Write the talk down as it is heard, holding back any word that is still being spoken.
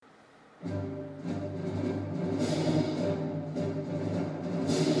Welcome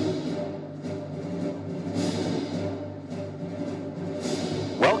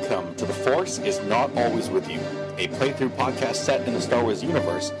to The Force is Not Always With You, a playthrough podcast set in the Star Wars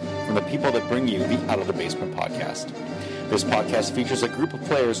universe from the people that bring you the Out of the Basement podcast. This podcast features a group of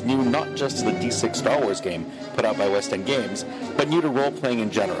players new not just to the D6 Star Wars game put out by West End Games, but new to role-playing in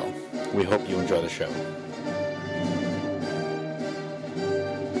general. We hope you enjoy the show.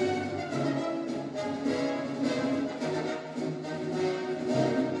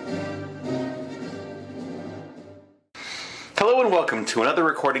 Hello and welcome to another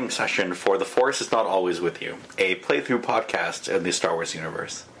recording session for The Force is Not Always With You, a playthrough podcast in the Star Wars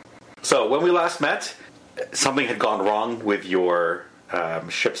universe. So, when we last met, something had gone wrong with your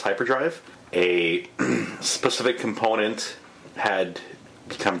ship's hyperdrive. A specific component had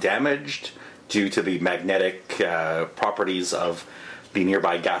become damaged due to the magnetic properties of the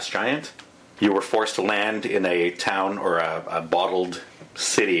nearby gas giant. You were forced to land in a town or a domed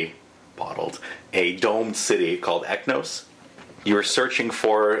city called Eknos. You were searching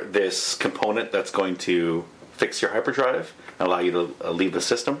for this component that's going to fix your hyperdrive and allow you to leave the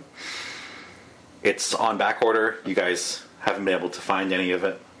system. It's on back order. You guys haven't been able to find any of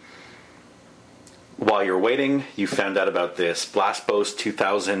it. While you're waiting, you found out about this Blastboast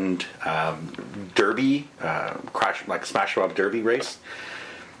 2000 derby, Smash 'em Up derby race.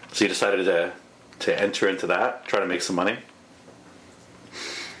 So you decided to enter into that, try to make some money.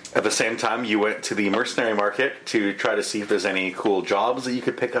 At the same time, you went to the mercenary market to try to see if there's any cool jobs that you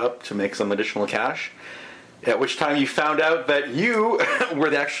could pick up to make some additional cash. At which time you found out that you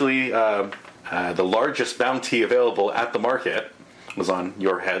were actually the largest bounty available at the market was on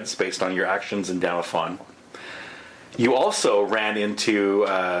your heads based on your actions in Damafon. You also ran into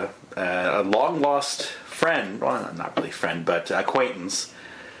a long-lost friend, well, not really friend, but acquaintance,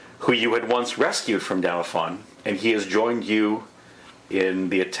 who you had once rescued from Damafon, and he has joined you in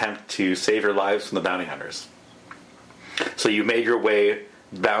the attempt to save your lives from the bounty hunters. So you made your way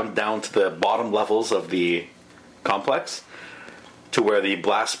down to the bottom levels of the complex to where the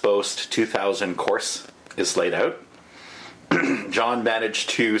Blastboast 2000 course is laid out. John managed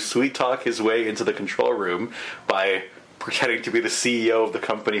to sweet-talk his way into the control room by pretending to be the CEO of the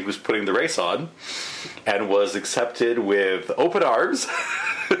company who's putting the race on, and was accepted with open arms.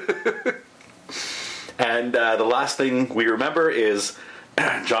 And the last thing we remember is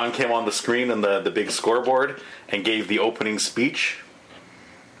John came on the screen on the big scoreboard and gave the opening speech,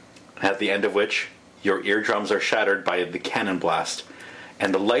 at the end of which your eardrums are shattered by the cannon blast,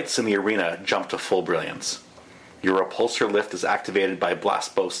 and the lights in the arena jump to full brilliance. Your repulsor lift is activated by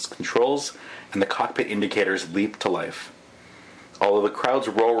Blastboast's controls, and the cockpit indicators leap to life. Although the crowd's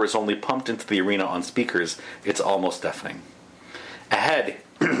roar is only pumped into the arena on speakers, it's almost deafening. Ahead,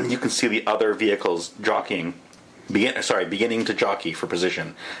 you can see the other vehicles beginning to jockey for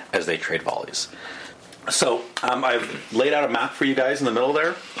position as they trade volleys. So, I've laid out a map for you guys in the middle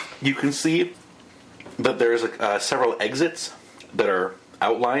there. You can see that there's several exits that are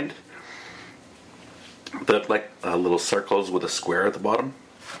outlined. That like little circles with a square at the bottom.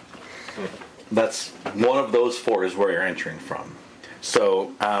 That's one of those four is where you're entering from.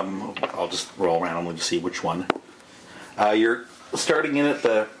 So I'll just roll randomly to see which one. You're starting in at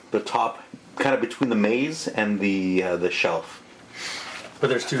the top, kind of between the maze and the shelf. But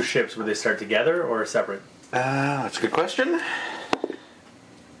there's two ships. Would they start together or separate? That's a good question.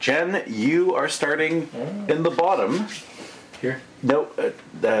 Jen, you are starting in the bottom. Here? No,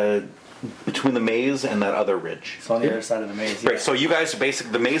 between the maze and that other ridge. So on the other side of the maze. Yeah. Right, so you guys are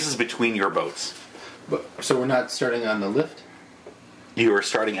basically, the maze is between your boats. So we're not starting on the lift? You are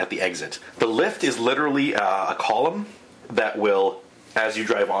starting at the exit. The lift is literally a column that will, as you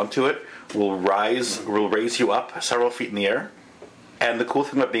drive onto it, will raise you up several feet in the air. And the cool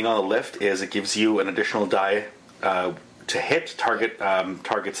thing about being on the lift is it gives you an additional die to hit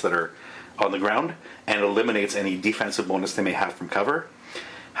targets that are on the ground, and eliminates any defensive bonus they may have from cover.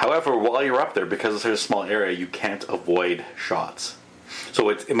 However, while you're up there, because it's such a small area, you can't avoid shots. So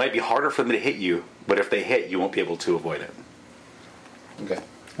it might be harder for them to hit you, but if they hit, you won't be able to avoid it. Okay.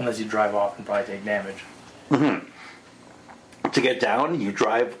 Unless you drive off and probably take damage. Mm-hmm. To get down, you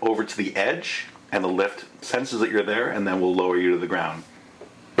drive over to the edge, and the lift senses that you're there, and then will lower you to the ground.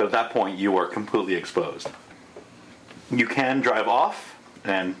 But at that point, you are completely exposed. You can drive off,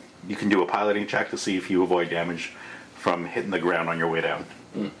 and you can do a piloting check to see if you avoid damage from hitting the ground on your way down.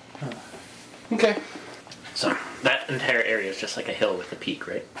 Okay. So that entire area is just like a hill with a peak,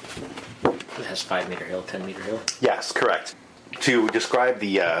 right? It has 5 meter hill, 10 meter hill. Yes, correct. To describe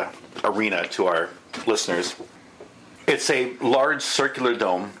the arena to our listeners, it's a large circular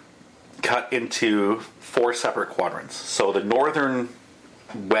dome cut into 4 separate quadrants. So the northern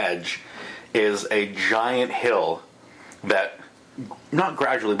wedge is a giant hill that, not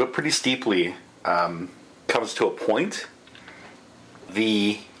gradually, but pretty steeply, comes to a point.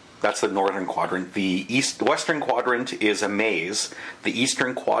 That's the northern quadrant. The western quadrant is a maze. The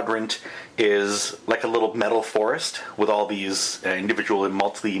eastern quadrant is like a little metal forest with all these individual and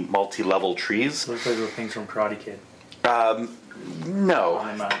multi-level trees. Looks like the things from Karate Kid. No,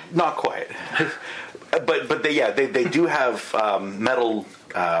 I'm not quite. but they do have metal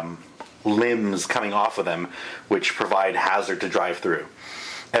limbs coming off of them, which provide hazard to drive through.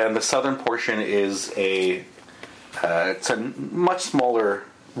 And the southern portion is it's a much smaller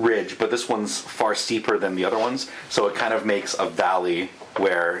ridge, but this one's far steeper than the other ones, so it kind of makes a valley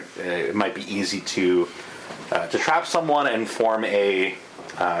where it might be easy to trap someone and form a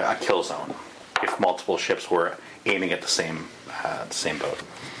kill zone if multiple ships were aiming at the same boat.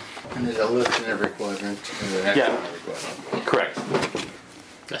 And there's a lift in every quadrant. And an exit Yeah. in every quadrant. Correct.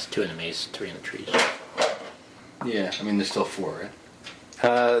 That's 2 in the maze, 3 in the trees. Yeah, I mean, there's still 4, right?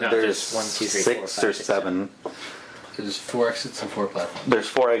 There's 1, 2, 3, 4, 6 5, or 6, 7. There's 4 exits and 4 platforms. There's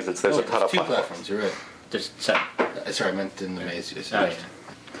 4 exits. There's a ton of 2 platforms. platforms, you're right. There's 7. Sorry, I meant in the maze. You Oh, said.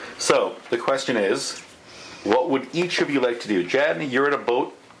 yeah. So the question is, what would each of you like to do? Jen, you're in a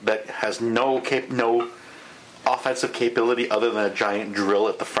boat that has no offensive capability other than a giant drill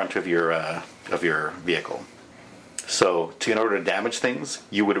at the front of your vehicle. So, in order to damage things,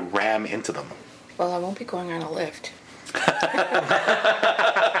 you would ram into them. Well, I won't be going on a lift.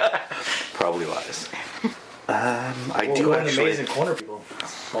 Probably wise. I We'll do go in the actually. maze and corner people.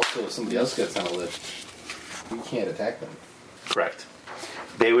 Also, if somebody else gets on a lift, you can't attack them. Correct.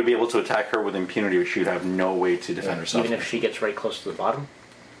 They would be able to attack her with impunity, which she'd have no way to defend herself. Even if she gets right close to the bottom?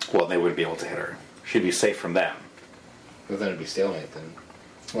 Well, they wouldn't be able to hit her. She'd be safe from them. But then it'd be stalemate then.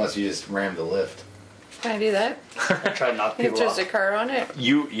 Unless you just ram the lift. Can I do that? Try to knock If people there's off. a car on it?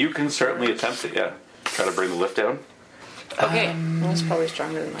 You can certainly attempt it, yeah. Try to bring the lift down. Okay. That's probably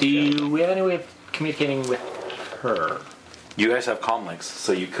stronger than my Do we have any way of communicating with her? You guys have comm links,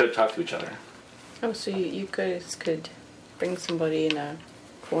 so you could talk to each other. Oh, so you guys could bring somebody in a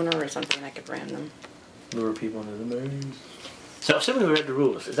corner or something, I could ram them. Lure people into the maze. So, assuming we read the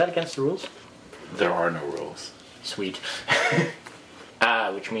rules, is that against the rules? There are no rules. Sweet.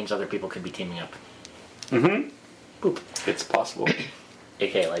 Which means other people could be teaming up. Mm-hmm. Boop. It's possible.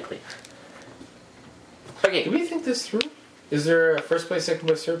 AKA likely. Okay. Do we think this through? Is there a first place, second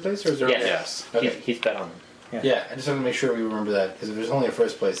place, third place, or is there? Yes. Yes. Okay. He's bet on them. Yeah, I just want to make sure we remember that because if there's only a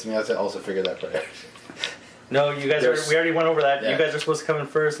first place, then we have to also figure that part out. No, you guys. We already went over that. Yeah. You guys are supposed to come in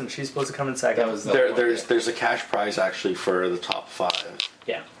first, and she's supposed to come in second. That was the whole idea. There's a cash prize actually for the top 5.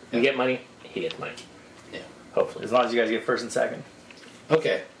 Yeah. You get money, he gets money. Yeah. Hopefully. As long as you guys get first and second.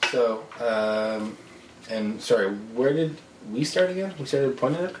 Okay, so and sorry, where did we start again? We started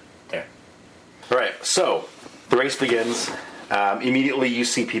pointing it. There. All right, so the race begins. Immediately, you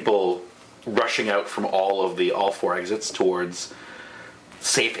see people rushing out from all 4 exits towards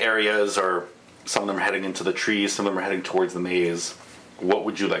safe areas, or some of them are heading into the trees, some of them are heading towards the maze. What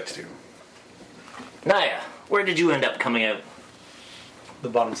would you like to do? Naya, where did you end up coming out? The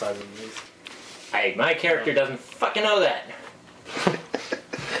bottom side of the maze. My character doesn't fucking know that.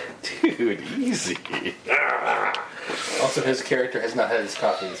 Dude, easy. Also, his character has not had his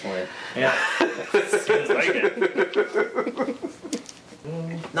coffee this morning. Yeah. Seems like it.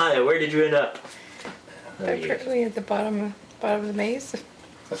 Naya, where did you end up? Apparently at the bottom of the maze.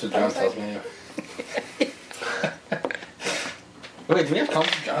 That's what John tells me. Wait, do we have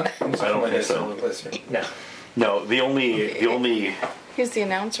comments from John? I don't think so. No. No, the only He's the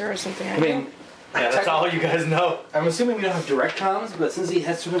announcer or something. I mean, Yeah, that's all you guys know. I'm assuming we don't have direct comms, but since he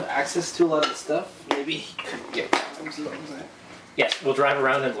has sort of access to a lot of the stuff, maybe he could get comms. Yes, we'll drive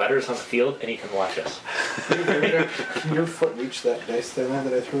around in letters on the field, and he can watch us. Can your foot reach that dice thing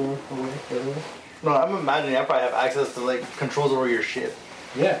that I threw away earlier? No, I'm imagining I probably have access to like controls over your ship.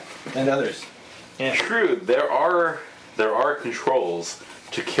 Yeah, and others. Yeah. True, there are controls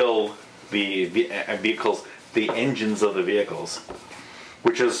to kill the vehicles, the engines of the vehicles,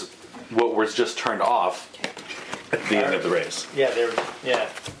 which is what was just turned off at the end of the race. Yeah, yeah.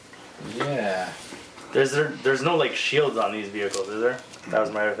 Yeah. There's no like shields on these vehicles, is there? That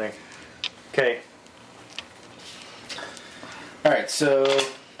was my other thing. Okay. All right, so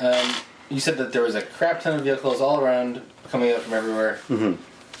you said that there was a crap ton of vehicles all around, coming out from everywhere. Mm-hmm.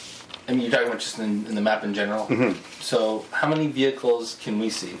 I mean, you're talking about just in the map in general. Mm-hmm. So, how many vehicles can we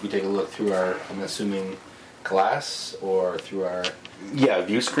see if we take a look through our, I'm assuming, glass or through our Yeah,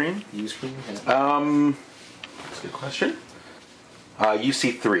 view screen. view screen? That's a good question. You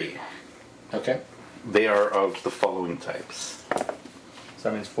see 3. Okay. They are of the following types. So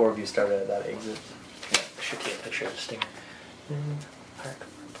that means 4 of you started at that exit. I should get a picture of the stinger. Park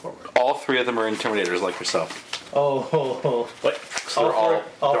forward. All 3 of them are Intimidators like yourself. Oh, What? So they're all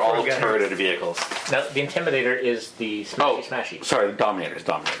four guys. turreted vehicles. Now, the Intimidator is the Oh, smashy. sorry, the Dominators.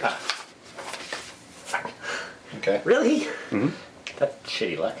 Okay. Really? Mm-hmm. That's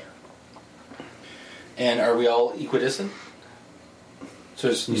shitty luck. And are we all equidistant?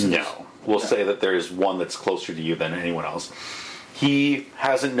 So No. We'll say that there's one that's closer to you than anyone else. He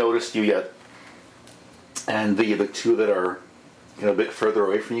hasn't noticed you yet. And the 2 that are a bit further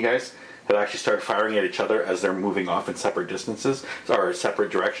away from you guys have actually started firing at each other as they're moving off in separate distances or separate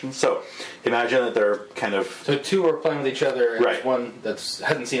directions. So imagine that they're kind of... So 2 are playing with each other, and Right. there's one that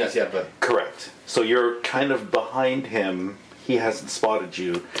hasn't seen us yet, but... Correct. So you're kind of behind him. He hasn't spotted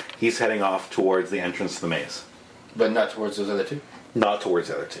you. He's heading off towards the entrance to the maze. But not towards those other 2. Not towards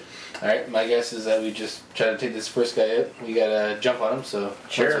the other 2. Alright, my guess is that we just try to take this first guy out. We gotta jump on him, so...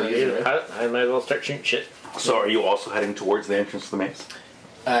 Sure, once we use it, right? I might as well start shooting shit. So are you also heading towards the entrance to the maze?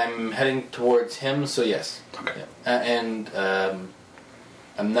 I'm heading towards him, so yes. Okay. Yeah.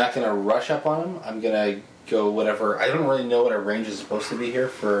 I'm not gonna rush up on him. I'm gonna go whatever... I don't really know what our range is supposed to be here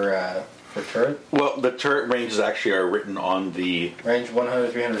for turret. Well, the turret ranges actually are written on the... Range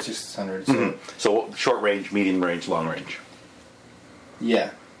 100, 300, 600. So, So short range, medium range, long range.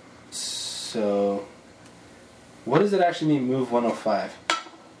 yeah. So... What does it actually mean, move 105?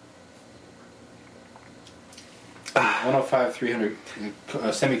 105, 300,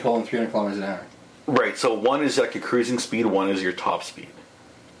 semicolon 300 kilometers an hour. Right, so one is like your cruising speed, one is your top speed.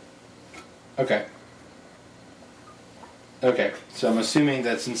 Okay. Okay, so I'm assuming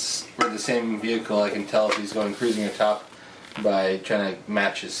that since we're the same vehicle, I can tell if he's going cruising or top by trying to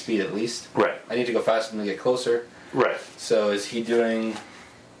match his speed at least. Right. I need to go faster to get closer. Right. So is he doing...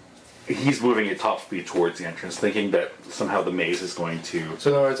 He's moving at top speed towards the entrance, thinking that somehow the maze is going to...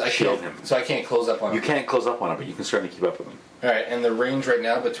 So in other words, I Shield can't... him. So I can't close up on him. You can't close up on him, but you can certainly keep up with him. Alright, and the range right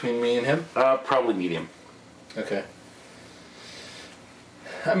now between me and him? Probably medium. Okay.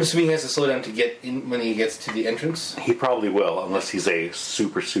 I'm assuming he has to slow down to get in when he gets to the entrance. He probably will, unless he's a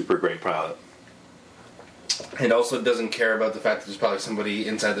super, super great pilot. And also doesn't care about the fact that there's probably somebody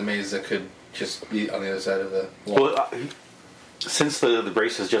inside the maze that could just be on the other side of the wall. Well, since the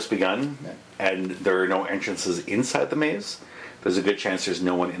race has just begun, Yeah. and there are no entrances inside the maze, there's a good chance there's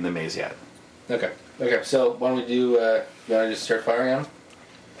no one in the maze yet. Okay. Okay, so why don't we do, you want to just start firing on him?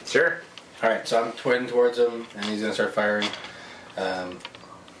 Sure. Alright, so I'm heading towards him, and he's going to start firing.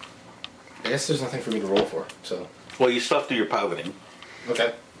 I guess there's nothing for me to roll for, so... Well, you still have to do your piloting.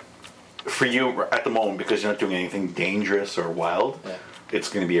 Okay. For you, at the moment, because you're not doing anything dangerous or wild, Yeah. it's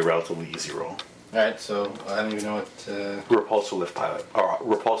going to be a relatively easy roll. Alright, so I don't even know what... Repulsor lift pilot, or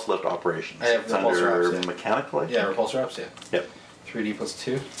repulsor lift operations. I have it's repulsor under ops, yeah. mechanical, I think? Yeah, repulsor ups, yeah. Yep. 3D plus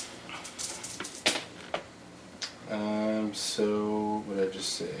 2. So, what did I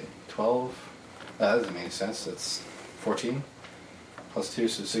just say? 12? That doesn't make sense. That's 14. Plus 2,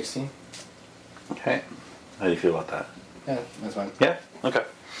 so 16. Okay. How do you feel about that? Yeah, that's fine. Yeah? Okay.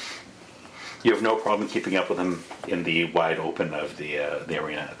 You have no problem keeping up with him in the wide open of the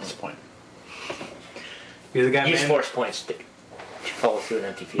arena at this point. You're the guy, Use man. force points to follow through an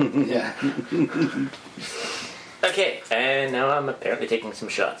empty field. Yeah. Okay, and now I'm apparently taking some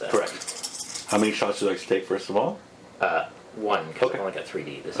shots at it. Correct. How many shots would you like to take, first of all? One, because Okay. I've only got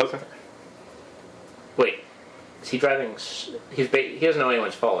 3D. This Okay. is... Wait, is he driving... he doesn't know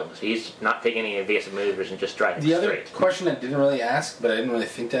anyone's following, so he's not taking any evasive maneuvers and just driving The other straight. question I didn't really ask, but I didn't really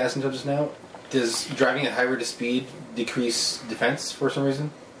think to ask until just now, does driving at high rate of speed decrease defense for some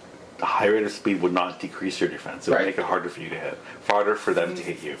reason? A high rate of speed would not decrease your defense. It would Right. make it harder for you to hit. Harder for them to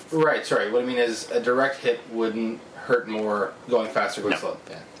hit you. Right, sorry. What I mean is a direct hit wouldn't hurt more going faster, going No. slow.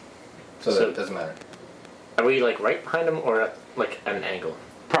 Yeah. So, So- that it doesn't matter. Are we like right behind him or like at an angle?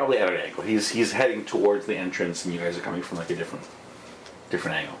 Probably at an angle. He's heading towards the entrance, and you guys are coming from like a different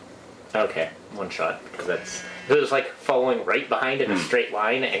angle. Okay, one shot, because that's... If it was like following right behind in a straight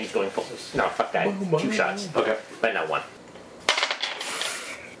line and he's going full... No, fuck that. 2 shots. Okay. But not 1.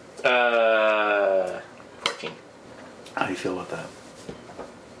 14. How do you feel about that?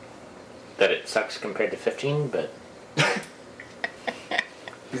 That it sucks compared to 15, but...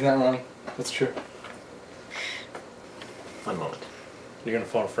 He's not wrong. That's true. One moment. You're gonna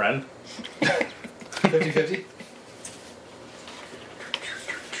phone a friend? 50-50?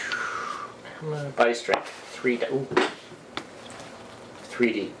 Body strength. 3D. Ooh.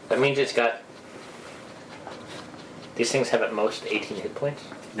 3D. That means it's got... These things have at most 18 hit points?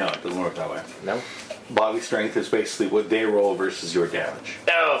 No, it doesn't work that way. No? Body strength is basically what they roll versus your damage.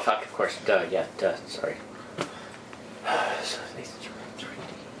 Oh, fuck, of course. Duh, yeah, duh, sorry. So, 3D.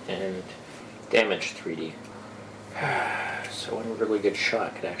 And damage 3D. So one really good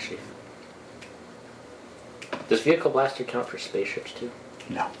shot could actually... Does Vehicle Blaster count for spaceships too?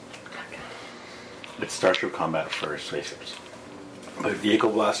 No. It's Starship Combat for spaceships. But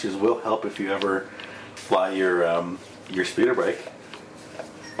vehicle blasters will help if you ever fly your speeder bike.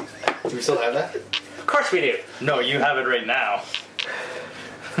 Do we still have that? Of course we do! No, you have it right now.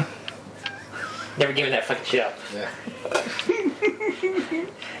 Never given that fucking shit up. Yeah. You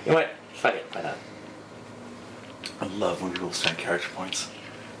know what? Fuck it, why not? I love when people spend character points.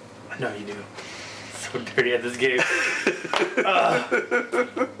 I know you do. So dirty at this game.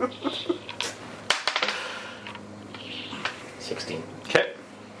 16. Okay.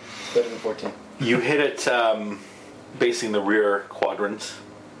 Better than 14. You hit it basing the rear quadrant,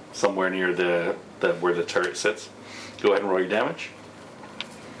 somewhere near the where the turret sits. Go ahead and roll your damage.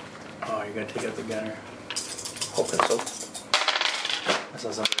 Oh, you're gonna take out the gunner. Hoping so. I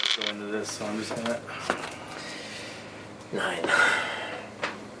saw somebody else go into this, so I'm just gonna. 9.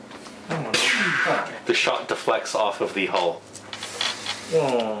 The shot deflects off of the hull.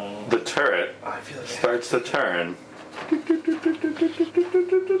 Oh. The turret I feel like starts to turn.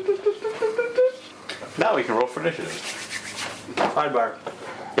 Now we can roll for initiative. Sidebar.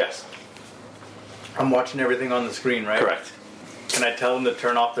 Yes, I'm watching everything on the screen, right? correct. Can I tell him to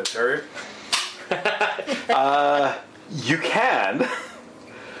turn off the turret? You can.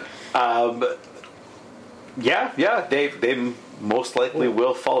 Yeah. They most likely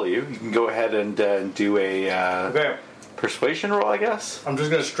will follow you. You can go ahead and do a Okay. persuasion roll, I guess. I'm just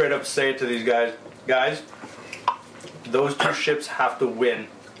gonna straight up say it to these guys, those two ships have to win.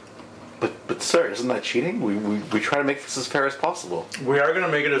 But sir, isn't that cheating? We try to make this as fair as possible. We are gonna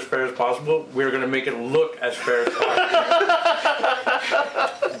make it as fair as possible. We are gonna make it look as fair as possible.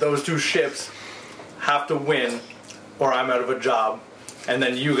 Those two ships have to win, or I'm out of a job, and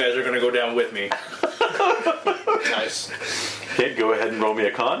then you guys are gonna go down with me. nice. Okay, go ahead and roll me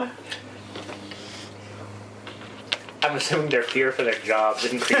a con. I'm assuming their fear for their jobs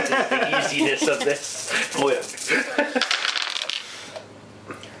increases the easiness of this. Oh yeah.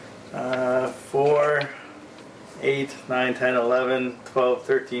 4, 8, 9, 10, 11, 12,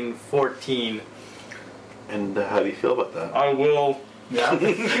 13, 14. And how do you feel about that? I will Yeah.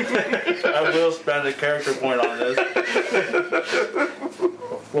 I will spend a character point on this.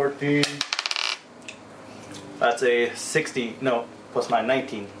 14. That's a 60. No, plus my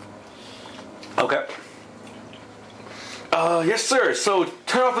 19. Okay. Yes, sir. So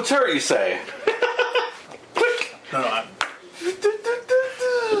turn off the turret, you say? No,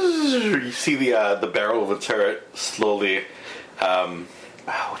 You see the barrel of the turret slowly.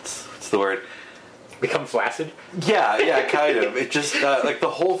 What's the word? Become flaccid? Yeah, kind of. It just like the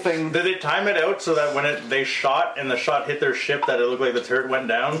whole thing. Did they time it out so that when they shot and the shot hit their ship that it looked like the turret went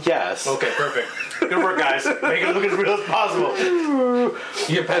down? Yes. Okay, perfect. Good work, guys. Make it look as real as possible. And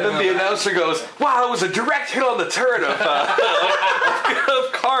then the announcer goes, "Wow, it was a direct hit on the turret of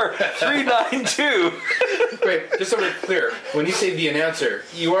car 392." Wait, just so we're clear, when you say the announcer,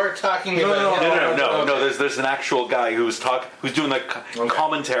 you are talking about... No. There's an actual guy who's doing the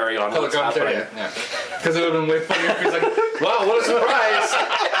commentary on Color what's commentary, happening. yeah. Because it would have been way funnier if he's like, wow, what a surprise!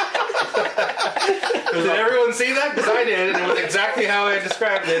 Did everyone see that? Because I did, and it was exactly how I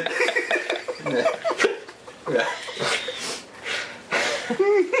described it. Yeah.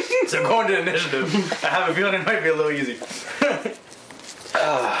 So going to initiative. I have a feeling it might be a little easy.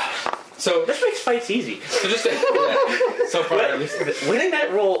 So This makes fights easy. just so far at least. Winning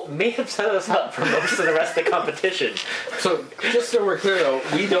that roll may have set us up for most of the rest of the competition. So just so we're clear though,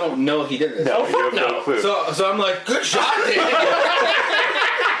 we don't know he did this. No, you have no. no clue. So I'm like, good shot, Dave.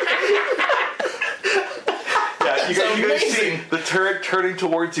 Yeah, you guys see amazing. the turret turning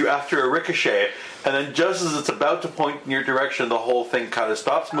towards you after a ricochet, and then just as it's about to point in your direction, the whole thing kind of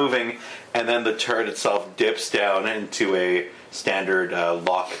stops moving, and then the turret itself dips down into a standard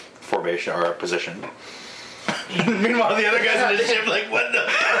lock formation or position. Meanwhile, the other guys in the ship like, what the?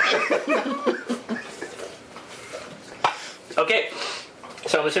 Okay,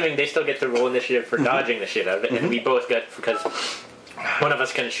 so I'm assuming they still get to roll initiative for dodging the shit out of it, and we both get, because one of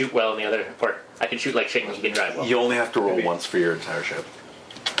us can shoot well and the other, or I can shoot like shit and you can drive well. You only have to roll once for your entire ship.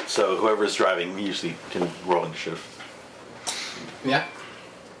 So whoever's driving usually can roll initiative. Yeah.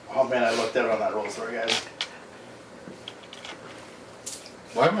 Oh man, I looked out on that roll. Sorry, guys.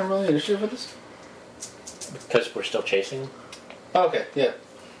 Why am I rolling initiative for this? Because we're still chasing. Oh, okay, yeah.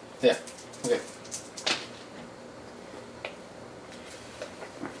 Yeah. Okay.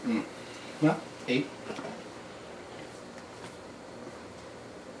 No, 8.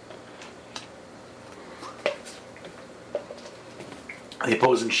 The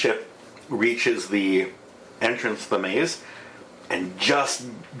opposing ship reaches the entrance to the maze and just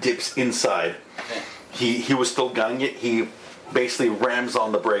dips inside. He was still gunning it. He basically rams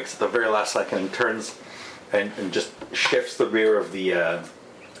on the brakes at the very last second and turns and just shifts the rear of the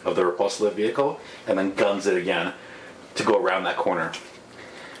repulsive vehicle and then guns it again to go around that corner.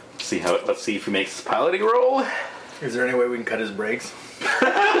 Let's see if he makes his piloting roll. Is there any way we can cut his brakes?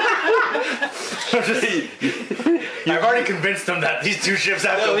 I've already convinced him that these two ships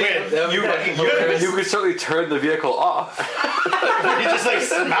have to win. You could certainly turn the vehicle off. He just like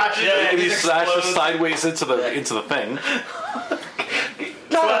smashes it. And he smashes sideways into the thing.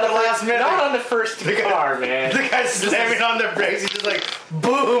 Not at the last minute. Not on the first car, man. The guy's slamming on the brakes. He's just like,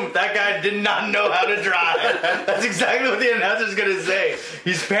 boom! That guy did not know how to drive. That's exactly what the announcer's gonna say.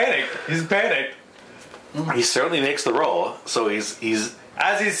 He's panicked. He certainly makes the roll. So he's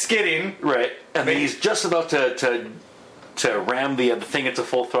As he's skidding. right, and then he's just about to ram the thing into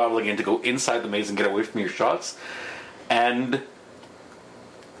full throttle again to go inside the maze and get away from your shots, and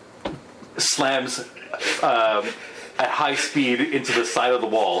slams at high speed into the side of the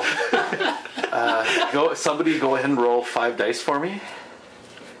wall. Somebody go ahead and roll 5 dice for me.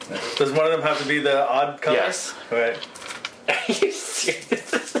 Does one of them have to be the odd color? Yes. Right. Are you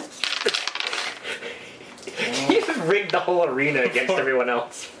serious? You've rigged the whole arena against everyone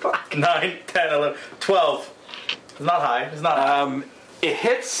else. Fuck. 9, 10, 11, 12. It's not high. It's not high. It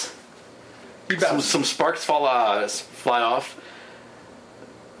hits. Some sparks fly off,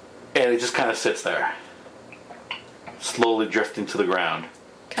 and it just kind of sits there, slowly drifting to the ground.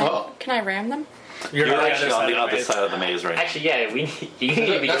 Can I ram them? You're actually on the other side of the maze, right? Actually, yeah, you need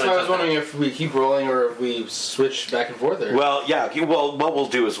to be That's doing why I was something. wondering if we keep rolling or if we switch back and forth there. Well, yeah. Well, what we'll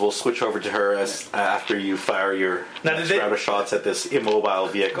do is we'll switch over to her as after you fire your Now, next round of shots at this immobile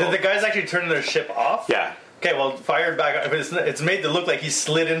vehicle. Did the guys actually turn their ship off? Yeah, Okay, well, fired back. It's made to look like he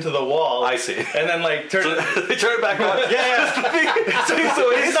slid into the wall. I see. And then, like, turned. They turn it back on. Yeah.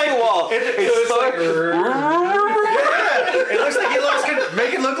 so it's like the wall. It's like, it looks like he lost.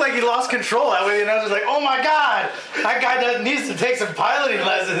 Make it look like he lost control. That way, the announcer's like, "Oh my god, that guy needs to take some piloting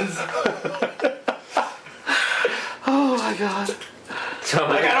lessons." Oh my god. So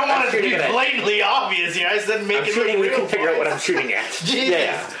Like, I don't want it to be shooting at- blatantly obvious here. I said, make I'm it shooting. look We real. can figure out what I'm shooting at. Jesus,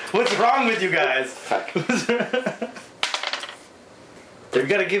 Yeah. what's wrong with you guys? Fuck. We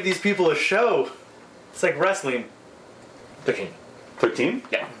got to give these people a show. It's like wrestling. 13. 13?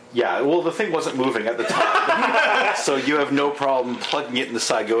 Yeah. Yeah, well, the thing wasn't moving at the time. So you have no problem plugging it in the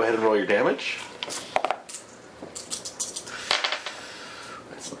side. Go ahead and roll your damage.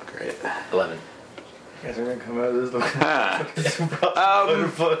 That's not great. 11. You guys are going to come out of this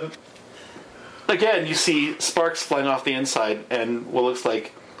looking. Again, you see sparks flying off the inside, and what looks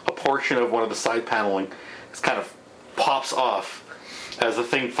like a portion of one of the side paneling just kind of pops off as the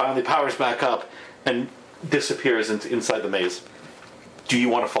thing finally powers back up and disappears inside the maze. Do you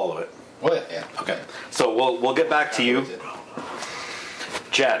want to follow it? Oh, yeah. Okay. So we'll get back to you.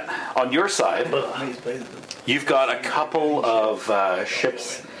 Jen, on your side, you've got a couple of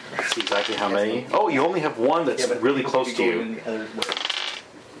ships. Let's see exactly how many. Oh, you only have one that's really close to you.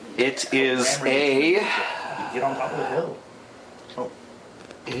 It is a... Get on top of the hill.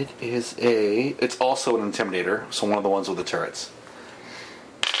 It's also an Intimidator, so one of the ones with the turrets.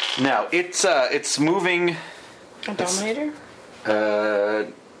 Now, it's moving... A Dominator?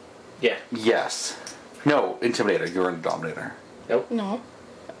 Yeah. Yes. No, Intimidator. You're an Dominator. No.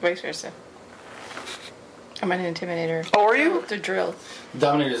 Vice versa. I'm an Intimidator. Oh, are you? The drill.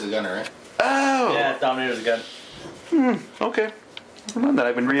 Dominator's a gunner, right? Oh! Yeah, Dominator's a gun. Okay. Never mind that.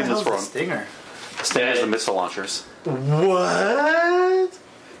 I've been reading this wrong. Stinger. Stingers the missile launchers. What?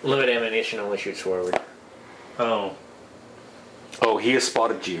 Limited ammunition only shoots forward. Oh. Oh, he has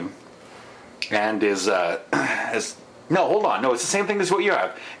spotted you. And is, no, hold on. No, it's the same thing as what you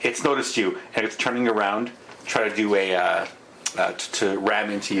have. It's noticed you, and it's turning around, try to do a, to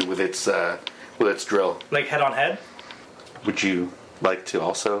ram into you with its drill. Like head on head? Would you like to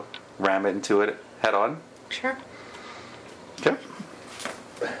also ram into it head on? Sure. Okay.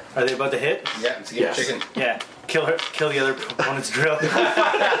 Are they about to hit? Yeah, it's a game Yes. of chicken. Yeah. Kill the other opponent's drill.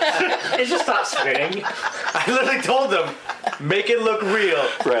 It just stopped spinning. I literally told them, make it look real.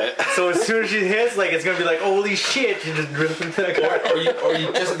 Right. So as soon as she hits, like it's gonna be like, holy shit! You just drill into that car. Or you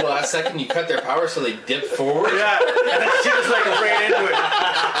just at the last second you cut their power so they dip forward. Yeah, and then she just like ran into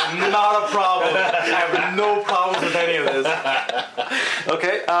it. Not a problem. I have no problems with any of this.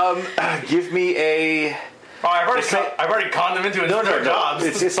 Okay. Give me a. Oh, I've already conned them into it. No. Jobs.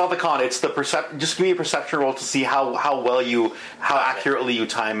 It's not the con. It's the Just give me a perception roll to see how accurately you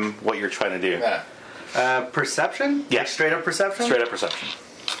time what you're trying to do. Yeah. Perception? Yeah. Like straight up perception? Straight up perception.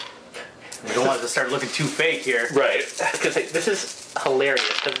 We don't want it to start looking too fake here. Right. Because this is hilarious.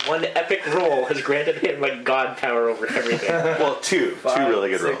 Because one epic roll has granted him like god power over everything. Well, two really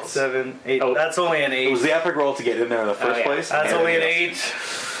good 6, rolls. 7, 8. Oh. That's only an 8. It was the epic roll to get in there in the first yeah. place. That's and only an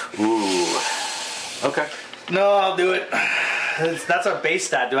everything 8. else. Ooh. Okay. No, I'll do it. That's our base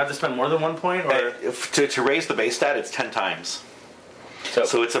stat. Do I have to spend more than 1 point? Or To raise the base stat, it's 10 times. So,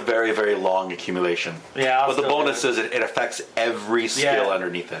 So it's a very, very long accumulation. Yeah, I'll but the still do bonus is it affects every skill Yeah.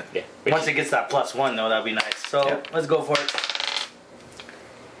 underneath it. yeah. once it gets that +1, though, that'd be nice. So Yeah. let's go for it.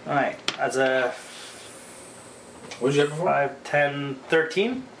 All right, that's a What did you have before? 5, 10,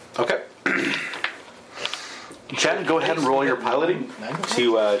 13. Okay. Jen, go ahead and roll your piloting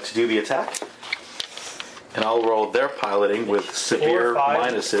to do the attack. And I'll roll their piloting with severe 4,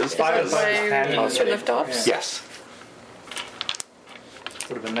 5. minuses. 5 because- is 10. What's your lift offs? Yes.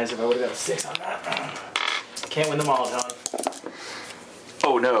 Would have been nice if I would have got a 6 on that. Can't win them all, John.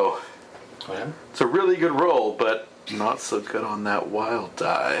 Oh no. What happened? It's a really good roll, but not so good on that wild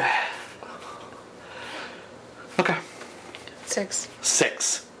die. Okay. 6.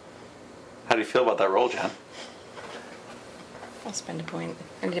 6. How do you feel about that roll, Jen? I'll spend a point.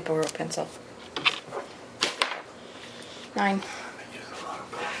 I need to borrow a pencil. 9.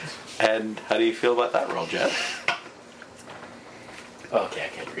 And how do you feel about that roll, Jen? Okay, I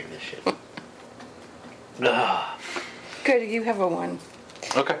can't read this shit. Good, you have a 1.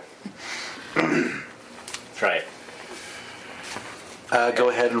 Okay. Try it. Go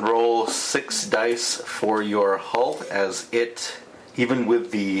ahead and roll 6 dice for your hull, as it, even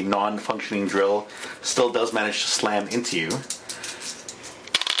with the non-functioning drill, still does manage to slam into you.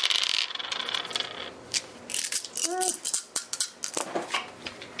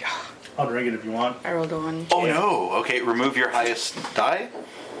 I'll drink it if you want. I rolled a 1. Oh no! Okay, remove your highest die.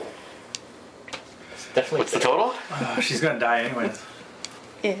 It's definitely What's the better. total? She's gonna die anyways.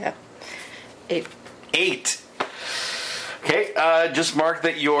 Yeah. 8. 8. Okay, just mark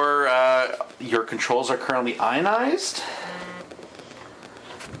that your controls are currently ionized.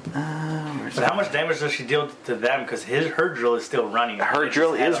 But how much damage does she deal to them? Because her drill is still running. Her It's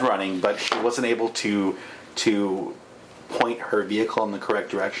drill just head is on. running, but she wasn't able to point her vehicle in the correct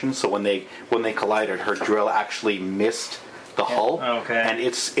direction. So when they collided, her drill actually missed the hull, Okay. and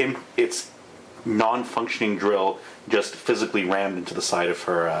its non-functioning drill just physically rammed into the side of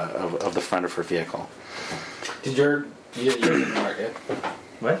her of the front of her vehicle. Did you didn't work, eh?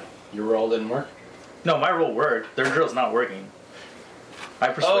 What? Your roll didn't work? No, my roll worked. Their drill's not working. I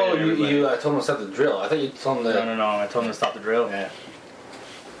Oh, persuaded everybody. you told him to stop the drill. I thought you told him to... No. I told them to stop the drill. Yeah.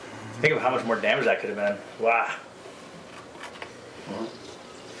 Think of how much more damage that could have been. Wow.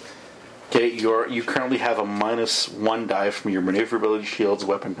 Okay, you currently have a -1 die from your maneuverability, shields,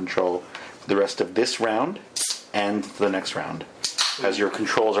 weapon control for the rest of this round and the next round, as your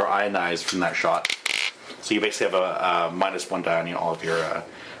controls are ionized from that shot. So you basically have a -1 die on all of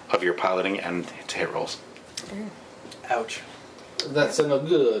your piloting and to hit rolls. Ouch. That's no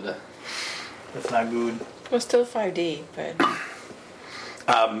good. That's not good. Well, still 5D, but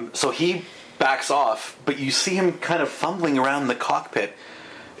So he backs off, but you see him kind of fumbling around the cockpit,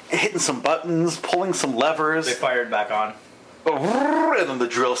 hitting some buttons, pulling some levers, They fired back on. and then the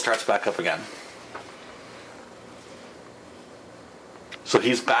drill starts back up again. So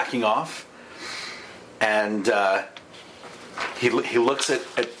he's backing off, and he looks at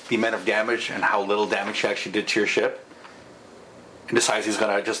the amount of damage and how little damage he actually did to your ship, and decides he's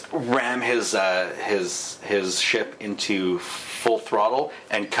gonna just ram his ship into full throttle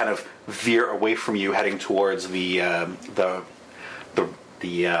and kind of veer away from you, heading towards the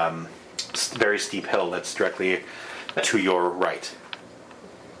very steep hill that's directly to your right.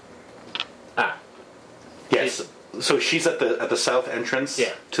 Ah. Yes. So she's at the south entrance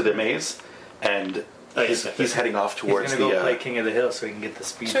Yeah. to the maze, and Oh, he's yes. heading off He's towards gonna go the. play King of the Hill so he can get the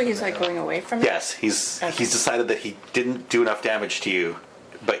speed. so from he's the like hill. going away from it? Yes, he's Okay. decided that he didn't do enough damage to you,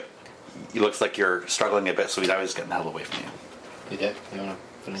 but it looks like you're struggling a bit, so now he's getting the hell away from you. You did? You want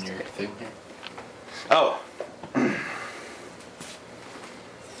to put in your thing here? Oh,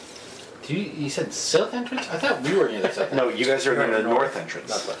 You said south entrance? I thought we were near the south entrance. no, you guys are You're in the in the north north. entrance.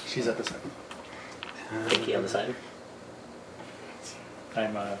 Not west. She's at the side. Pinky on the side.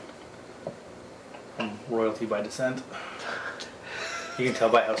 I'm royalty by descent. You can tell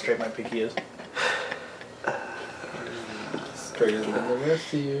by how straight my pinky is. Straighter than the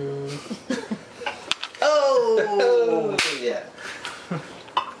rest of you. Oh! Yeah.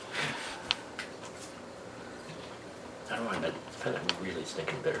 I don't mind that. I find that really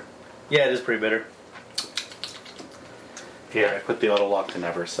stinking bitter. Yeah, it is pretty bitter. Here, I put the auto lock to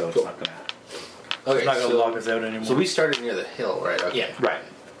never, so it's Cool. not gonna. Okay, It's not going to lock us out anymore. So we started near the hill, right? Okay. Yeah. Right.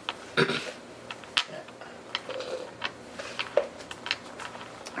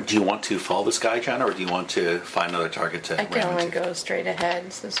 Do you want to follow this guy, Jenna, or do you want to find another target to I can ram only into? go straight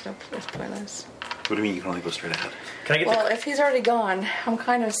ahead, so it's pointless. What do you mean you can only go straight ahead? Can I get Well, if he's already gone, I'm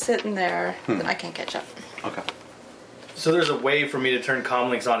kind of sitting there. I can't catch up. Okay. so there's a way for me to turn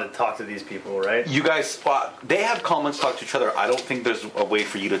comlinks on to talk to these people, right? You guys, they have comments talk to each other. I don't think there's a way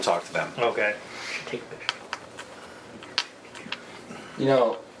for you to talk to them. Okay. Should take a picture. You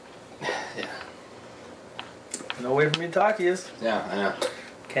know, yeah, No way for me to talk to you. yeah, I know.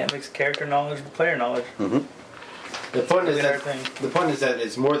 Can't mix character knowledge with player knowledge. The point is Look at that everything. the point is that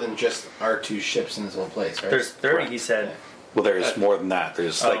it's more than just our 2 ships in this whole place, right? There's 30, Right. he said. Well, there's more than that.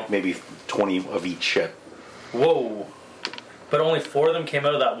 There's Oh. like maybe 20 of each ship Whoa. But only 4 of them came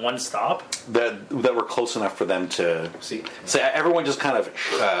out of that one stop? that were close enough for them to See, so everyone just kind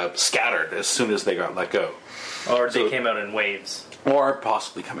of scattered as soon as they got let go, Or they So- came out in waves? or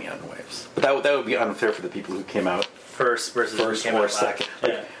possibly coming out in waves. But that would be unfair for the people who came out First versus who first came or out last. second.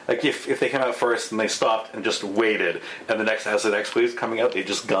 Yeah. Like if they came out first and they stopped and just waited, and as the next wave's coming out, they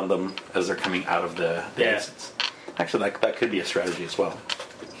just gun them as they're coming out of the Yeah. exits. Actually, that could be a strategy as well.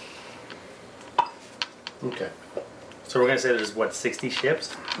 okay. So we're going to say there's, what, 60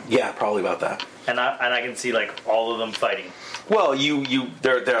 ships? Yeah, probably about that. And I can see, like, all of them fighting. Well,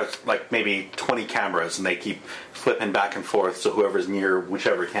 there's like maybe 20 cameras, and they keep flipping back and forth. So whoever's near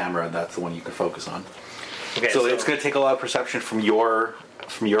whichever camera, that's the one you can focus on. Okay, So it's going to take a lot of perception from your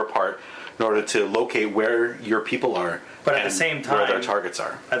part in order to locate where your people are, But at the and same where their time- targets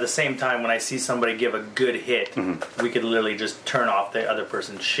are. At the same time, when I see somebody give a good hit, we could literally just turn off the other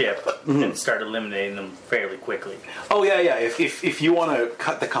person's ship and start eliminating them fairly quickly. Oh yeah. If you want to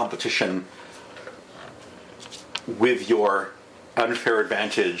cut the competition with your unfair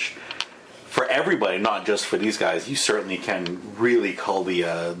advantage for everybody, not just for these guys, you certainly can really cull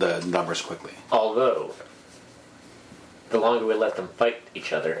the numbers quickly. Although, the longer we let them fight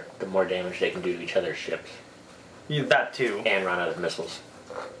each other, the more damage they can do to each other's ships Yeah, that too. and run out of missiles.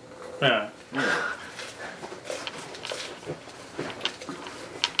 Yeah.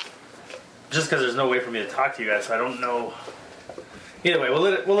 Just because there's no way for me to talk to you guys, so I don't know. Either way, we'll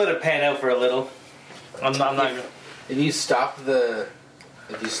let it pan out for a little. I'm not gonna. If you stop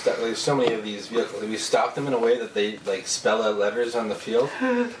there's so many of these vehicles. If you stop them in a way that they like spell out letters on the field,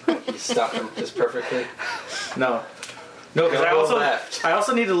 you stop them just perfectly. No, because Go left. I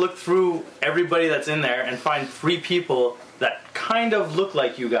also need to look through everybody that's in there and find 3 people that kind of look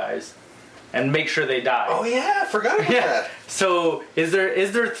like you guys, and make sure they die. Oh yeah, I forgot about Yeah. that. So is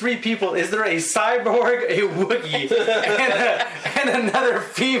there 3 people? Is there a cyborg, a Wookiee, and another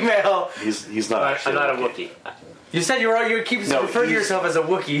female? He's not. I'm actually not a Wookiee. Wookiee. You said you keep No, referring to he's- yourself as a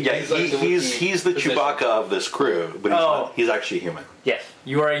Wookiee. Yeah, He's like the he's the Wookiee position. Chewbacca of this crew, but he's actually human. Yes.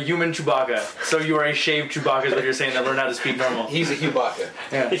 You are a human Chewbacca. So you are a shaved Chewbacca is what you're saying that learned how to speak normal. He's a Chewbacca.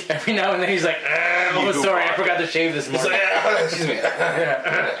 Yeah. Every now and then he's like, oh, sorry, I forgot to shave this He's morning. like, excuse me.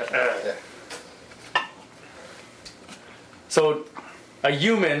 So a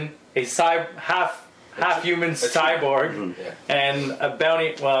human, a half human cyborg, Yeah. and a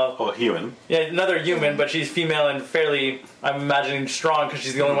bounty. Well, Oh, human. yeah, another human, but she's female and fairly, I'm imagining, strong because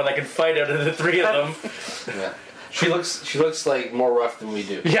she's the only one that can fight out of the 3 of them. Yeah. She looks like more rough than we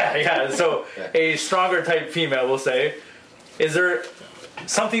do. Yeah. So Yeah. a stronger type female, we'll say. Is there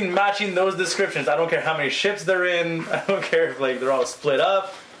something matching those descriptions? I don't care how many ships they're in. I don't care if like they're all split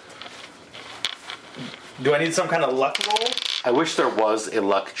up. Do I need some kind of luck roll? I wish there was a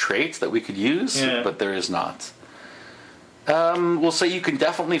luck trait that we could use, Yeah. but there is not. We'll say you can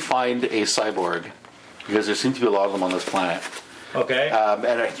definitely find a cyborg, because there seem to be a lot of them on this planet. Okay. And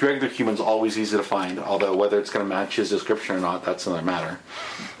a regular human's always easy to find, although whether it's going to match his description or not, that's another matter.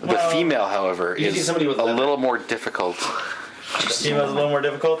 The Well, female, however, you see is somebody with a leather. little more difficult. Female's a little more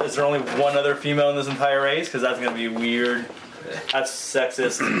difficult. Is there only one other female in this entire race? Because that's going to be weird. That's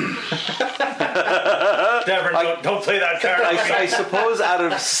sexist. Devin, don't play that card. I suppose out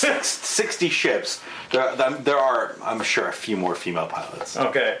of 60 ships, there are, I'm sure, a few more female pilots.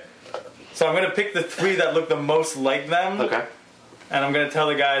 Okay. So I'm going to pick the 3 that look the most like them. Okay. And I'm going to tell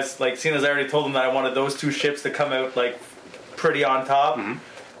the guys, like, seeing as I already told them that I wanted those 2 ships to come out, like, pretty on top, I'm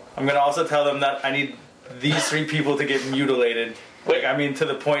going to also tell them that I need these 3 people to get mutilated. Like, I mean, to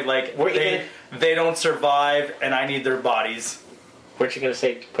the point, like, Weren't you they don't survive, and I need their bodies. Weren't you going to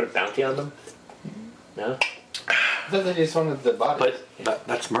say put a bounty on them? No? I thought they just wanted the body. But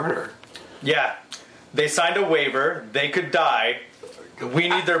that's murder. Yeah. They signed a waiver. They could die. We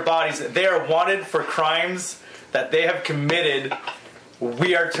need their bodies. They are wanted for crimes that they have committed.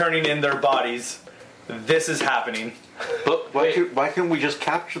 We are turning in their bodies. this is happening. But why can't we just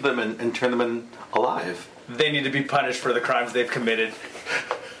capture them and turn them in alive? They need to be punished for the crimes they've committed.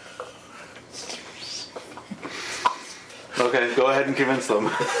 Okay, go ahead and convince them.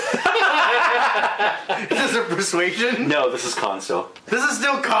 Is this a persuasion? No, this is con still. This is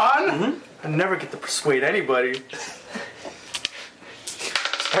still con? Mm-hmm. I never get to persuade anybody.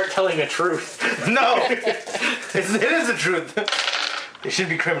 Start telling the truth. No! it is the truth. They should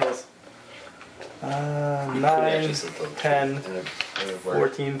be criminals. 9, 10,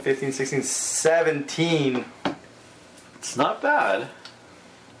 14, 15, 16, 17. It's not bad.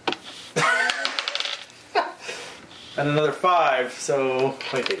 And another 5, so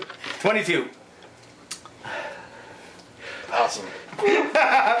 22. Awesome.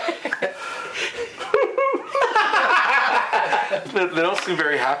 They don't seem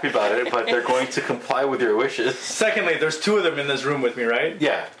very happy about it, but they're going to comply with your wishes. Secondly, there's 2 of them in this room with me, right?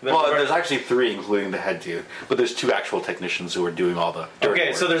 Yeah. Well, there's actually 3, including the head dude. But there's 2 actual technicians who are doing all the dirty Okay,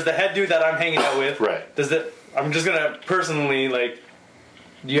 work. so there's the head dude that I'm hanging out with. Right. I'm just gonna personally, like,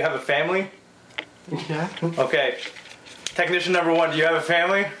 do you have a family? Yeah. Okay. Technician number 1, do you have a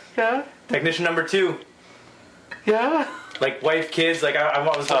family? Yeah. Technician number 2, Yeah. like wife, kids. Like I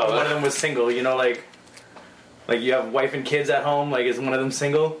was hoping one of them was single. You know, like you have wife and kids at home. Like, is one of them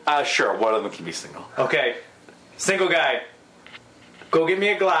single? Sure. One of them can be single. Okay, single guy. Go get me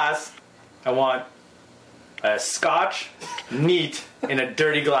a glass. I want a scotch, neat, in a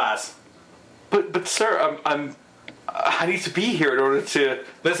dirty glass. But sir, I need to be here in order to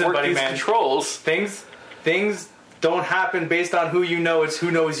Listen, work buddy, these man. controls. Things don't happen based on who you know. It's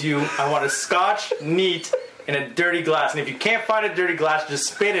who knows you. I want a scotch, neat, in a dirty glass. And if you can't find a dirty glass,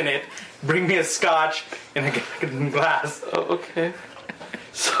 just spit in it. Bring me a scotch in a glass. Oh, okay.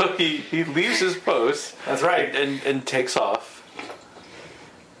 So he leaves his post. That's right. And takes off.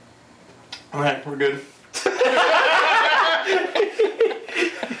 All right, we're good.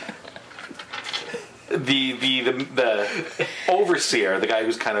 The overseer, the guy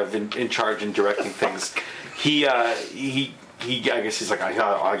who's kind of in charge and directing things, he I guess he's like,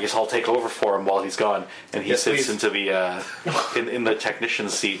 I guess I'll take over for him while he's gone, and he Yes, sits please. into the in the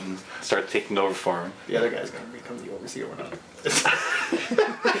technician's seat and starts taking over for him. The other guy's gonna become the overseer or not.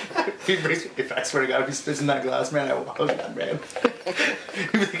 If I swear to God, if he spits in that glass, man, I will hug that man.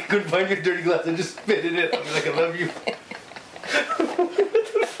 If I couldn't find your dirty glass and just spit in it, I'll be like, I love you.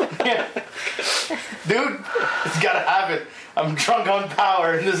 Dude, it's gotta happen. I'm drunk on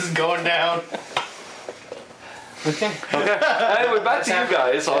power and this is going down. Okay. Anyway, back to you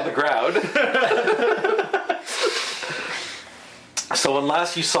guys on the ground. So when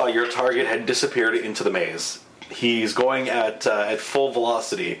last you saw, your target had disappeared into the maze. He's going at full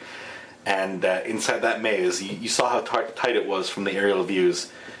velocity, and inside that maze, you saw how tight it was from the aerial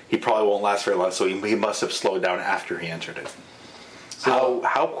views. He probably won't last very long, so he must have slowed down after he entered it. So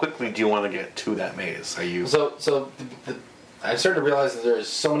how quickly do you want to get to that maze? Are you I've started to realize that there's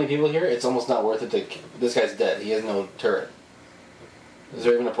so many people here, it's almost not worth it to... This guy's dead. He has no turret. Is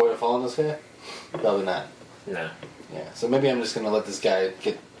there even a point of following this guy? Probably not. No. Yeah, so maybe I'm just going to let this guy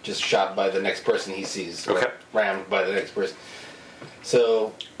get just shot by the next person he sees. Or Okay. rammed by the next person.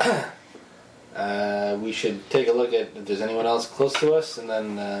 So, we should take a look at if there's anyone else close to us, and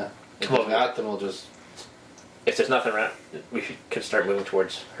then if there's not, then we'll just... If there's nothing around, we could start moving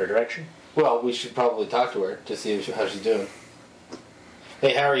towards her direction. Well, we should probably talk to her to see how she's doing.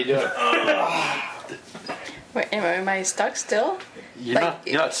 Hey, how are you doing? Wait, am I stuck still? you're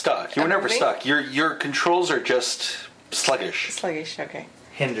not stuck. You were I'm never moving? stuck. Your controls are just sluggish. Sluggish, okay.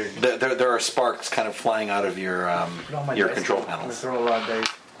 Hindered. There are sparks kind of flying out of your control I'm gonna panels. throw a lot of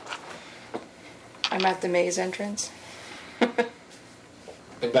dice. I'm at the maze entrance. But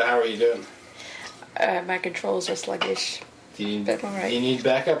how are you doing? My controls are sluggish. Do you That's all right. do you need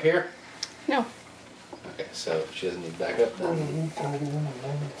backup here? No. Okay, so if she doesn't need backup, then...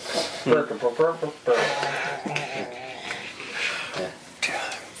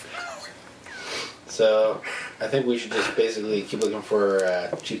 So, I think we should just basically keep looking for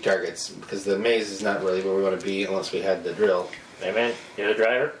cheap targets, because the maze is not really where we want to be unless we had the drill. Hey man, you're the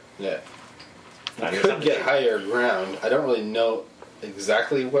driver? Yeah. I We need could something get cheap. higher ground. I don't really know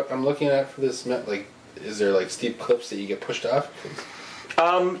exactly what I'm looking at for this. Like, is there like steep cliffs that you get pushed off?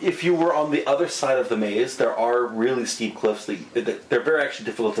 If you were on the other side of the maze, there are really steep cliffs that they're very actually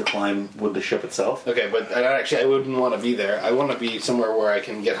difficult to climb with the ship itself. Okay, but I wouldn't want to be there. I want to be somewhere where I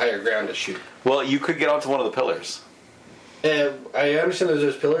can get higher ground to shoot. Well, you could get onto one of the pillars. I understand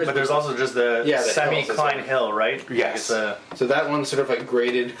there's pillars, But there's also just the Yeah, the semi-incline hills, hill, right? Yes. so that one's sort of like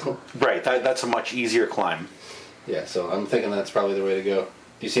graded. Right, that's a much easier climb. Yeah, so I'm thinking that's probably the way to go. Do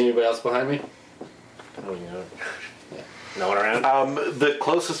you see anybody else behind me? Oh, no one around? The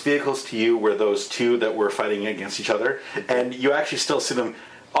closest vehicles to you were those two that were fighting against each other, and you actually still see them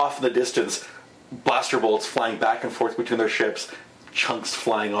off in the distance, blaster bolts flying back and forth between their ships, chunks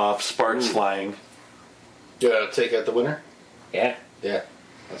flying off, sparks flying. You gotta take out the winner? Yeah. Yeah,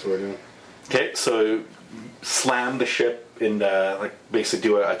 that's what we're doing. Okay, so slam the ship in basically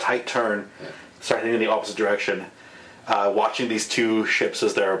do a tight turn, start heading in the opposite direction, watching these two ships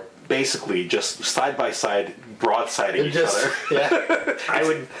as they're basically just side by side broadsiding each other. Yeah. I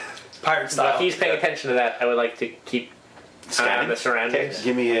would. Pirate If style. he's paying attention to that, I would like to keep Scanning the surroundings. Okay,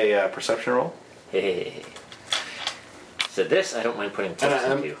 give me a perception roll. So this, I don't mind putting And points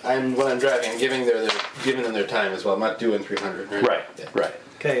into. when I'm driving, I'm giving them their time as well. I'm not doing 300. Right, Yeah. right.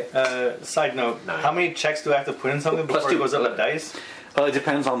 Okay, side note. 9. How many checks do I have to put in something Plus before it 2, goes up 11. the dice? Well, it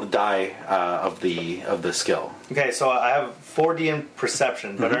depends on the die of the skill. Okay, so I have 4D in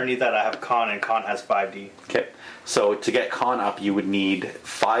perception, but underneath that I have con, and con has 5D. Okay, so to get con up, you would need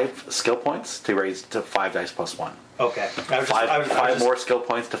 5 skill points to raise to 5 dice plus 1. Okay. I was just- I was Five just- more skill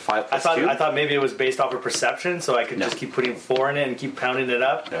points to 5 plus 2. I thought maybe it was based off of perception, so I could No. just keep putting 4 in it and keep pounding it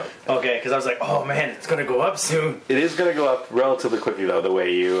up. No. Okay, because I was like, oh man, it's gonna go up soon. It is going to go up relatively quickly, though, the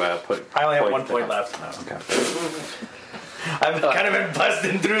way you put. I only have points 1 point down. left. Oh, okay. I've kind of been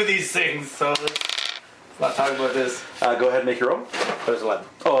busting through these things, so let's not talk about this. Go ahead and make your roll. That was 11.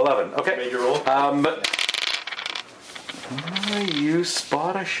 Oh, 11. Okay. Make your roll. You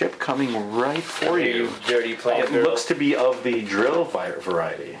spot a ship coming right for you. dirty player. It looks to be of the drill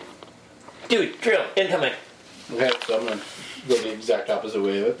variety. Dude, drill, incoming. Okay, so I'm gonna go the exact opposite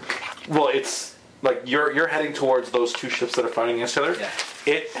way of it. Well, it's like you're heading towards those two ships that are fighting against each other. Yeah.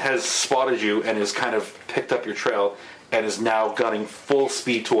 It has spotted you and has kind of picked up your trail and is now gunning full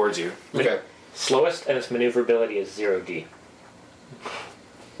speed towards you. Okay. Slowest and its maneuverability is 0D.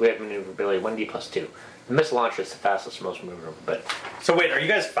 We have maneuverability 1D plus 2. The missile launcher is the fastest, most maneuverable, but So wait, are you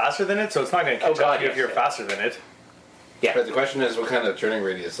guys faster than it? So it's not gonna catch God, up to you if yes, you're yeah. faster than it. yeah. But the question is, what kind of turning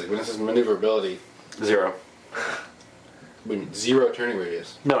radius? Like when it says maneuverability, 0. we mean 0 turning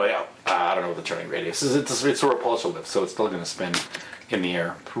radius. No, yeah. I don't know what the turning radius is. It's a repulsor lift, so it's still going to spin in the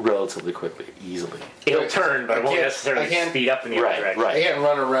air relatively quickly, easily. It'll turn, but it won't I necessarily can't- speed up in the other Right, direction. right. I can't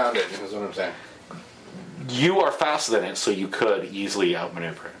run around it. Is what I'm saying. You are faster than it, so you could easily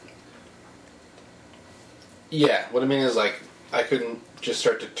outmaneuver it. Yeah. What I mean is like I couldn't just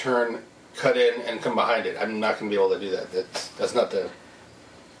start to turn, cut in, and come behind it. I'm not going to be able to do that. That's not the.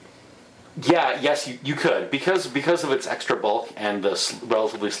 Yeah, yes, you could because of its extra bulk and the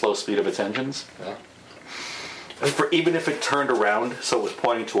relatively slow speed of its engines. Yeah. Even if it turned around, so it was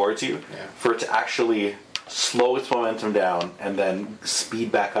pointing towards you, Yeah. for it to actually slow its momentum down and then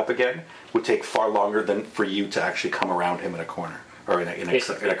speed back up again would take far longer than for you to actually come around him in a corner or in a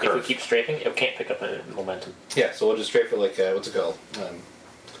Basically, if we curve. keep strafing, it can't pick up momentum. Yeah. So we'll just strafe it like what's it called?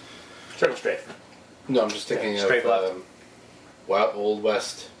 Circle strafe. No, I'm just thinking straight of left. Wild Old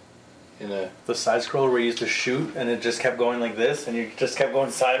West. In a The side scroller where you used to shoot and it just kept going like this and you just kept going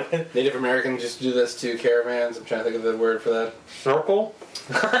sideways. Native Americans used to do this to caravans. I'm trying to think of the word for that. Circle?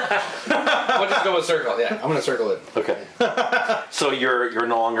 I'll just go with circle. Yeah, I'm gonna circle it. Okay. So you're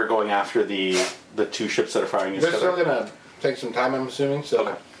no longer going after the two ships that are firing each We're still other? gonna take some time, I'm assuming. So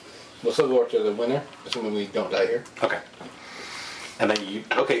Okay. we'll still go after the winner, assuming we don't die here. Okay. And then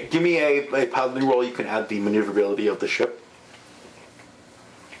give me a piloting roll. You can add the maneuverability of the ship.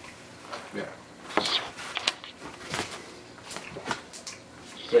 Yeah.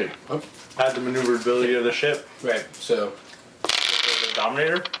 Wait. Oh, Add the maneuverability of the ship. right. So. The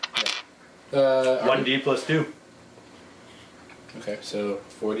Dominator? Uh, 1D plus 2. Okay, so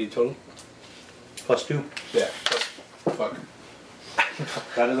 40 total. Plus 2. Yeah. Fuck.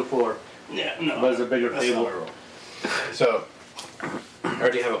 That is a 4. Yeah, no. That is a bigger That's table. how I roll. So. I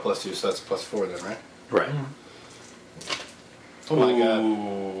already have a +2, so that's a +4 then, right? Right. Oh my god.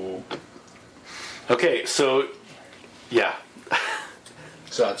 Ooh. Okay, so yeah.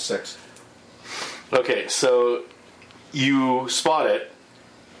 So that's 6. Okay, so you spot it,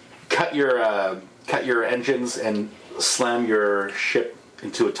 cut your engines, and slam your ship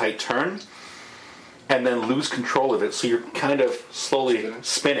into a tight turn, and then lose control of it. So you're kind of slowly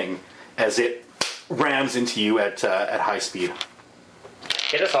spinning as it rams into you at high speed.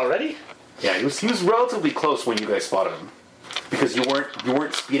 Hit us already? Yeah, he was relatively close when you guys spotted him, because you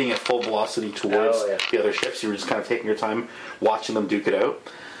weren't speeding at full velocity towards Oh, yeah. the other ships. You were just kind of taking your time, watching them duke it out.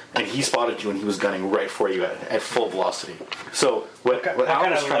 And he spotted you, and he was gunning right for you at full velocity. So what What Alan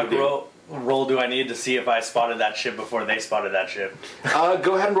kind was of trying to luck do? roll do I need to see if I spotted that ship before they spotted that ship?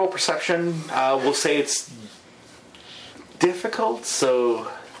 Go ahead and roll perception. We'll say it's difficult, so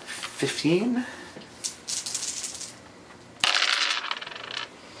 15.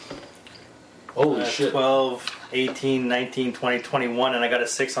 Holy shit. 12, 18, 19, 20, 21, and I got a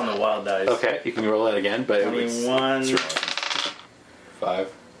 6 on the wild dice. Okay, you can roll that again, but 21,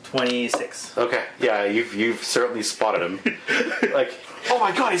 5. 26. okay, yeah, you've certainly spotted him. Like, oh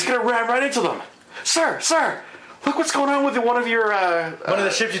my god, he's gonna ram right into them, sir. Look what's going on with one of your. One of the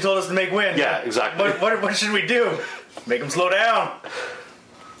ships you told us to make wind. Yeah, exactly. What should we do? Make them slow down.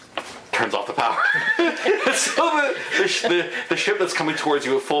 Turns off the power. So the ship that's coming towards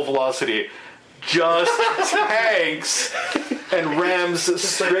you at full velocity just tanks and rams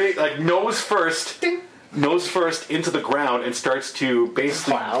straight, like nose first into the ground and starts to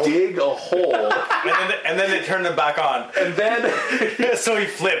basically dig a hole. And then they turn them back on. And then so he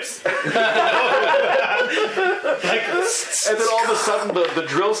flips. and then all of a sudden the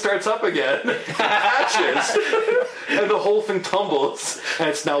drill starts up again, hatches, and the whole thing tumbles, and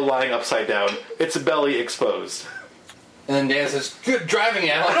it's now lying upside down. Its belly exposed. And then Dan says, "Good driving,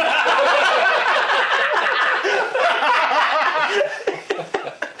 Alan."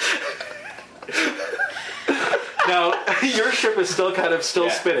 Now, your ship is still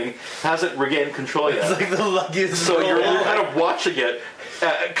spinning, hasn't regained control yet. It's like the luckiest. So you're kind of watching it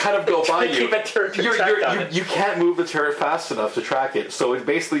kind of go by you. Keep a turret to track on it. You can't move the turret fast enough to track it, so it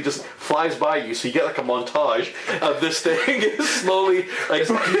basically just flies by you. So you get like a montage of this thing slowly, like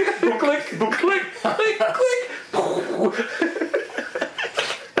click, click, click, click, click.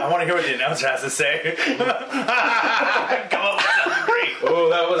 I want to hear what the announcer has to say. Come on, that's great. Oh,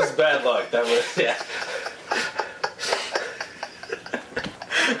 that was bad luck. That was, yeah.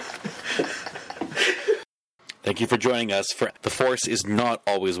 Thank you for joining us for The Force is Not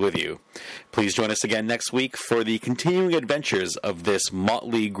Always With You. Please join us again next week for the continuing adventures of this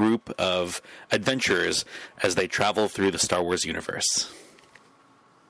motley group of adventurers as they travel through the Star Wars universe.